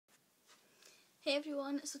Hey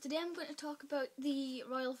everyone, so today I'm going to talk about the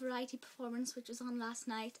Royal Variety performance which was on last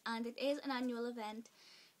night, and it is an annual event.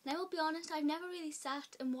 And I will be honest, I've never really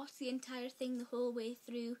sat and watched the entire thing the whole way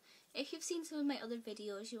through. If you've seen some of my other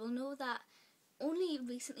videos, you will know that only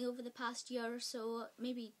recently, over the past year or so,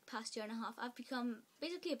 maybe past year and a half, I've become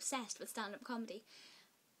basically obsessed with stand-up comedy.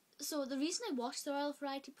 So the reason I watched the Royal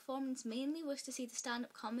Variety performance mainly was to see the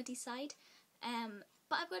stand-up comedy side.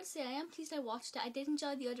 But I've got to say, I am pleased I watched it. I did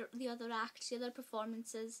enjoy the other acts, the other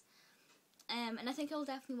performances, and I think I'll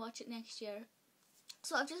definitely watch it next year.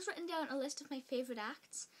 So I've just written down a list of my favourite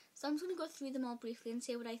acts, so I'm just going to go through them all briefly and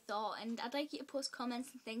say what I thought, and I'd like you to post comments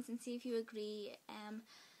and things and see if you agree.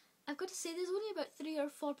 I've got to say, there's only about 3 or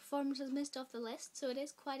 4 performances missed off the list, so it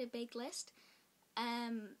is quite a big list. I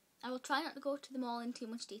will try not to go to them all in too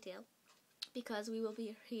much detail, because we will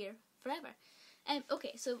be here forever.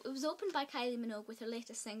 Okay, so it was opened by Kylie Minogue with her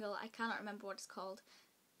latest single. I cannot remember what it's called,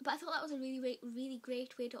 but I thought that was a really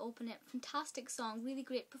great way to open it. Fantastic song, really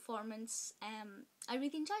great performance. I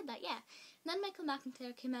really enjoyed that, yeah. And then Michael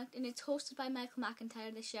McIntyre came out, and it's hosted by Michael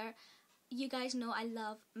McIntyre this year. You guys know I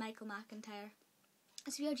love Michael McIntyre.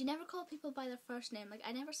 It's weird, you never call people by their first name. Like,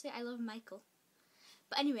 I never say I love Michael.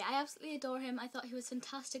 But anyway, I absolutely adore him. I thought he was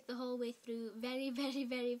fantastic the whole way through.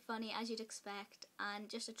 Very funny, as you'd expect, and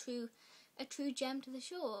just a true gem to the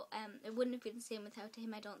show. It wouldn't have been the same without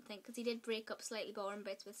him, I don't think, because he did break up slightly boring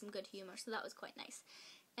bits with some good humour, so that was quite nice.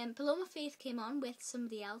 Paloma Faith came on with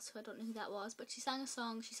somebody else who I don't know who that was, but she sang a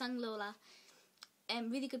song. She sang Lola.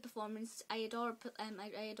 Really good performance. I adore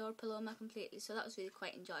Paloma completely, so that was really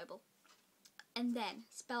quite enjoyable. And then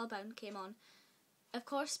Spellbound came on. Of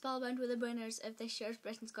course, Spellbound were the winners of this year's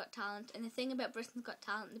Britain's Got Talent, and the thing about Britain's Got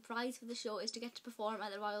Talent, the prize for the show is to get to perform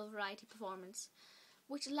at the Royal Variety performance.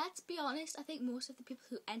 Which, let's be honest, I think most of the people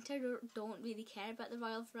who entered don't really care about the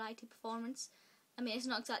Royal Variety performance. I mean, it's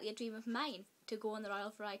not exactly a dream of mine to go on the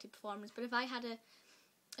Royal Variety performance, but if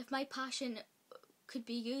my passion could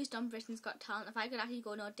be used on Britain's Got Talent, if I could actually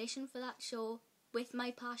go and audition for that show with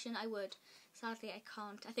my passion, I would. Sadly, I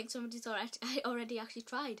can't. I think somebody's already actually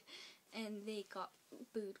tried, and they got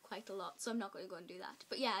booed quite a lot, so I'm not going to go and do that.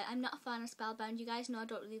 But yeah, I'm not a fan of Spellbound. You guys know I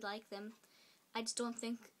don't really like them. I just don't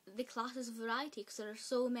think the class is variety, because there are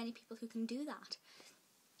so many people who can do that.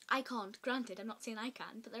 I can't, granted, I'm not saying I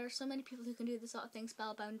can, but there are so many people who can do the sort of thing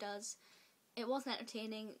Spellbound does. It wasn't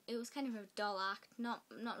entertaining. It was kind of a dull act, not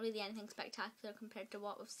really anything spectacular compared to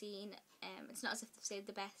what we've seen. It's not as if they've saved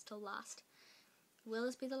the best till last. Will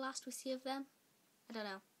this be the last we see of them? I don't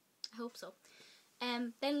know. I hope so.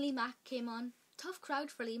 Then Lee Mack came on. Tough crowd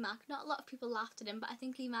for Lee Mack. Not a lot of people laughed at him, but I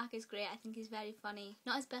think Lee Mack is great. I think he's very funny.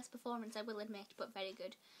 Not his best performance, I will admit, but very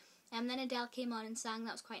good. Then Adele came on and sang.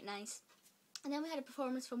 That was quite nice. And then we had a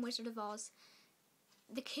performance from Wizard of Oz.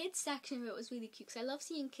 The kids section of it was really cute, because I love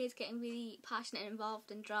seeing kids getting really passionate and involved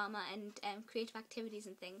in drama and creative activities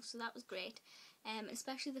and things, so that was great.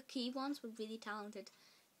 Especially the key ones were really talented.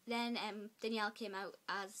 Then Danielle came out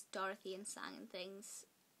as Dorothy and sang and things,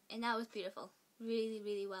 and that was beautiful.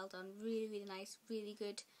 Really well done. Really nice. Really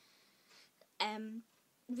good.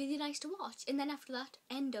 Really nice to watch. And then after that,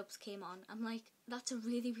 N-Dubs came on. I'm like, that's a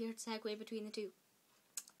really weird segue between the two.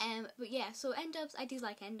 But yeah, so N-Dubs, I do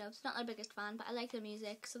like N-Dubs. Not their biggest fan, but I like their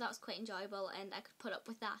music, so that was quite enjoyable, and I could put up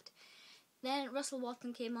with that. Then Russell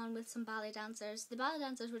Watson came on with some ballet dancers. The ballet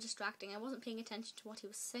dancers were distracting. I wasn't paying attention to what he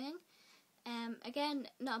was singing. Again,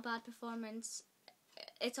 not a bad performance.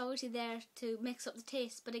 It's obviously there to mix up the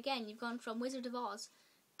taste, but again, you've gone from Wizard of Oz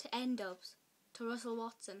to N-Dubs to Russell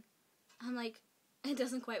Watson. I'm like, it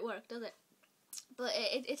doesn't quite work, does it? But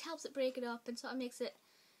it helps it break it up and sort of makes it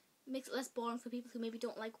less boring for people who maybe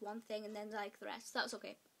don't like one thing and then like the rest. So that was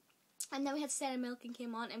okay. And then we had Sarah Milken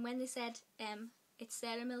came on, and when they said it's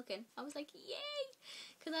Sarah Milken, I was like, yay!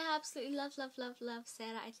 Because I absolutely love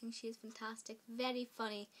Sarah. I think she is fantastic, very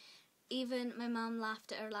funny. Even my mum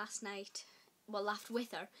laughed at her last night. Well, laughed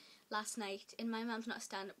with her last night, and my mum's not a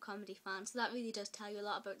stand-up comedy fan, so that really does tell you a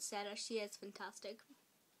lot about Sarah. She is fantastic.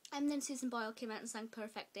 And then Susan Boyle came out and sang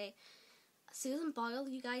Perfect Day. Susan Boyle,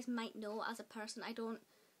 you guys might know as a person,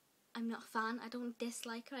 I'm not a fan. I don't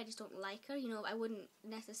dislike her, I just don't like her. You know, I wouldn't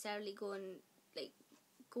necessarily go and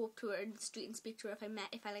go up to her in the street and speak to her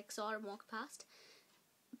if I saw her and walked past.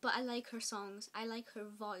 But I like her songs, I like her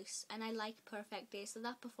voice, and I like Perfect Day, so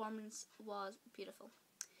that performance was beautiful.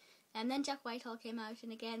 And then Jack Whitehall came out,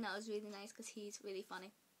 and again that was really nice because he's really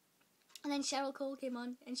funny. And then Cheryl Cole came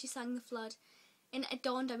on, and she sang The Flood. And it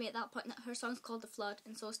dawned on me at that point that her song's called The Flood,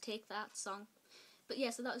 and so is Take That song. But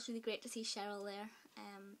yeah, so that was really great to see Cheryl there.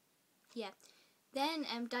 Yeah. Then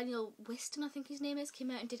Daniel Whiston, I think his name is,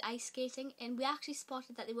 came out and did ice skating, and we actually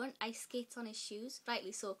spotted that they weren't ice skates on his shoes,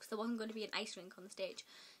 rightly so, because there wasn't going to be an ice rink on the stage,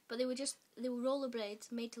 but they were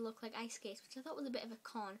rollerblades made to look like ice skates, which I thought was a bit of a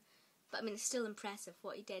con, but I mean it's still impressive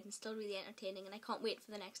what he did and still really entertaining, and I can't wait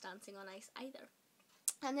for the next Dancing on Ice either.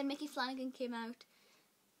 And then Mickey Flanagan came out.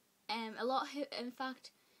 In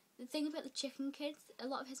fact, the thing about the Chicken Kids, a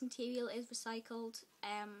lot of his material is recycled.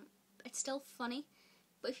 It's still funny.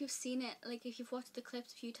 But if you've seen it, like if you've watched the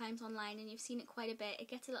clips a few times online and you've seen it quite a bit, it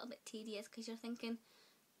gets a little bit tedious because you're thinking,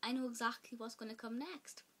 I know exactly what's going to come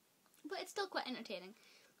next. But it's still quite entertaining.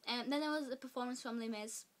 Then there was a performance from Les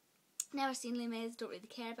Mis. Never seen Les Mis, don't really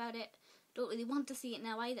care about it, don't really want to see it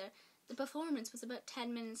now either. The performance was about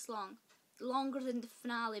 10 minutes long, longer than the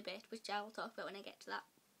finale bit, which I will talk about when I get to that.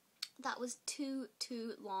 That was too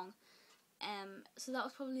long. So that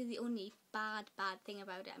was probably the only bad thing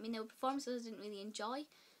about it. I mean, there were performances I didn't really enjoy,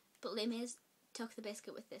 but Les Mis took the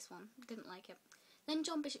biscuit with this one. Didn't like it. Then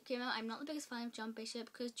John Bishop came out. I'm not the biggest fan of John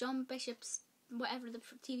Bishop because John Bishop's, whatever the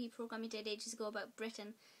TV programme he did ages ago about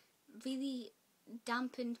Britain, really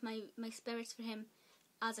dampened my spirits for him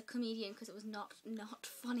as a comedian because it was not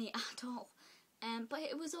funny at all. But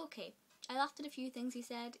it was okay. I laughed at a few things he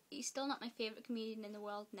said. He's still not my favourite comedian in the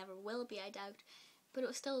world. Never will be, I doubt. But it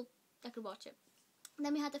was still, I could watch it. And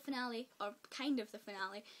then we had the finale, or kind of the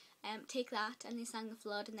finale, Take That, and they sang The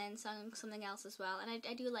Flood, and then sang something else as well, and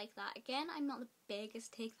I do like that. Again, I'm not the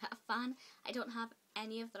biggest Take That fan. I don't have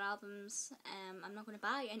any of their albums. I'm not going to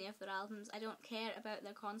buy any of their albums. I don't care about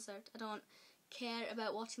their concert. I don't care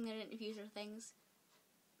about watching their interviews or things.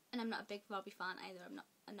 And I'm not a big Robbie fan either.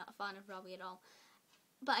 I'm not a fan of Robbie at all.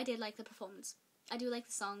 But I did like the performance. I do like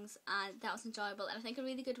the songs, and that was enjoyable, and I think a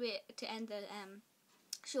really good way to end the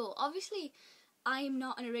show. Obviously, I'm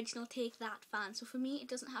not an original Take That fan, so for me it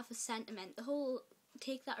doesn't have a sentiment. The whole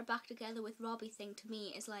Take That or Back Together with Robbie thing to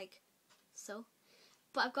me is like, so.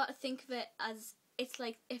 But I've got to think of it as, it's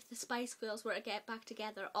like if the Spice Girls were to get back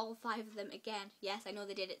together, all 5 of them again. Yes, I know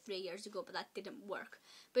they did it 3 years ago, but that didn't work.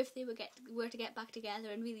 But if they were to get back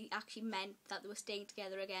together and really actually meant that they were staying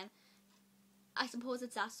together again, I suppose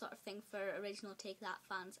it's that sort of thing for original Take That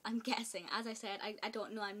fans. I'm guessing. As I said, I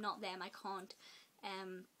don't know. I'm not them. I can't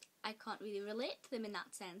really relate to them in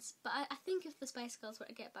that sense. But I think if the Spice Girls were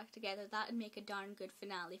to get back together, that would make a darn good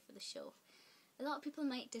finale for the show. A lot of people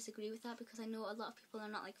might disagree with that because I know a lot of people are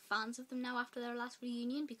not like fans of them now after their last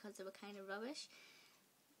reunion because they were kind of rubbish.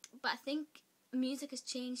 But I think music has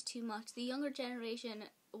changed too much. The younger generation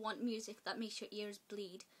want music that makes your ears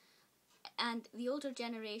bleed, and the older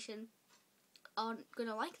generation aren't going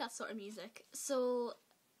to like that sort of music. So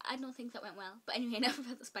I don't think that went well. But anyway, enough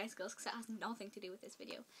about the Spice Girls because it has nothing to do with this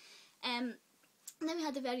video. And then we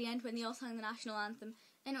had the very end when they all sang the national anthem,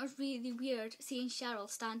 and it was really weird seeing Cheryl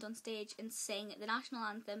stand on stage and sing the national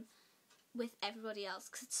anthem with everybody else,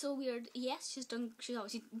 because it's so weird. Yes, she's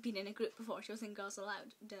obviously been in a group before. She was in Girls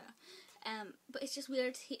Aloud, duh. But it's just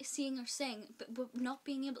weird seeing her sing, but not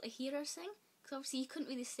being able to hear her sing, because obviously you couldn't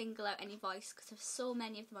really single out any voice because there's so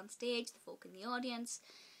many of them on stage, the folk in the audience,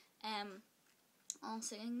 all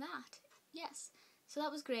singing that. Yes. So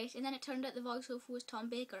that was great, and then it turned out the voiceover was Tom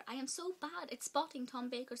Baker. I am so bad at spotting Tom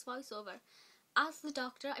Baker's voiceover. As the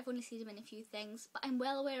Doctor, I've only seen him in a few things, but I'm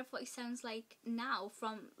well aware of what he sounds like now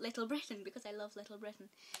from Little Britain, because I love Little Britain.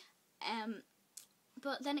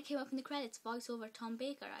 But then it came up in the credits, voiceover Tom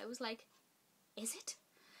Baker. I was like, is it?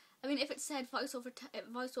 I mean, if it said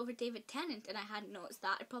voiceover David Tennant and I hadn't noticed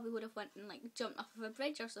that, I probably would have went and like jumped off of a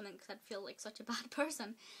bridge or something because I'd feel like such a bad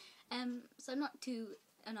person. So I'm not too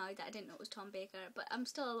annoyed that I didn't know it was Tom Baker, but I'm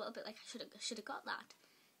still a little bit like I should have got that.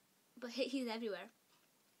 But he's everywhere.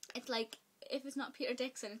 It's like if it's not Peter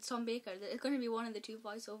Dixon, it's Tom Baker. It's going to be one of the two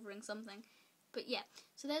voiceovering something. But yeah,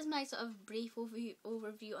 so there's my sort of brief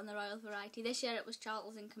overview on the Royal Variety. This year it was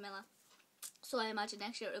Charles and Camilla. So I imagine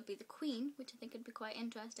next year it'll be the Queen, which I think would be quite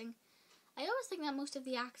interesting. I always think that most of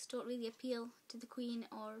the acts don't really appeal to the Queen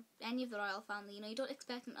or any of the royal family. You know, you don't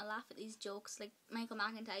expect them to laugh at these jokes like Michael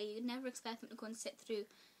McIntyre. You'd never expect them to go and sit through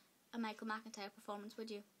a Michael McIntyre performance, would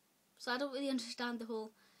you? So I don't really understand the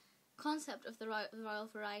whole concept of the Royal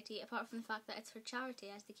Variety, apart from the fact that it's for charity,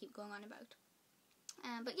 as they keep going on about.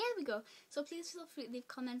 But yeah, there we go. So please feel free to leave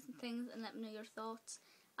comments and things and let me know your thoughts.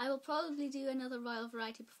 I will probably do another Royal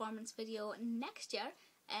Variety performance video next year.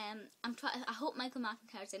 I hope Michael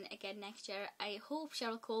McIntyre's in it again next year. I hope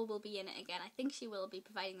Cheryl Cole will be in it again. I think she will be,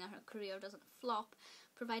 providing that her career doesn't flop,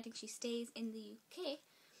 providing she stays in the UK.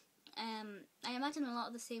 I imagine a lot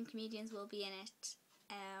of the same comedians will be in it.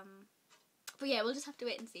 But yeah, we'll just have to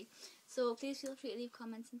wait and see. So please feel free to leave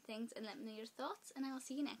comments and things and let me know your thoughts, and I will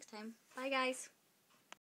see you next time. Bye guys!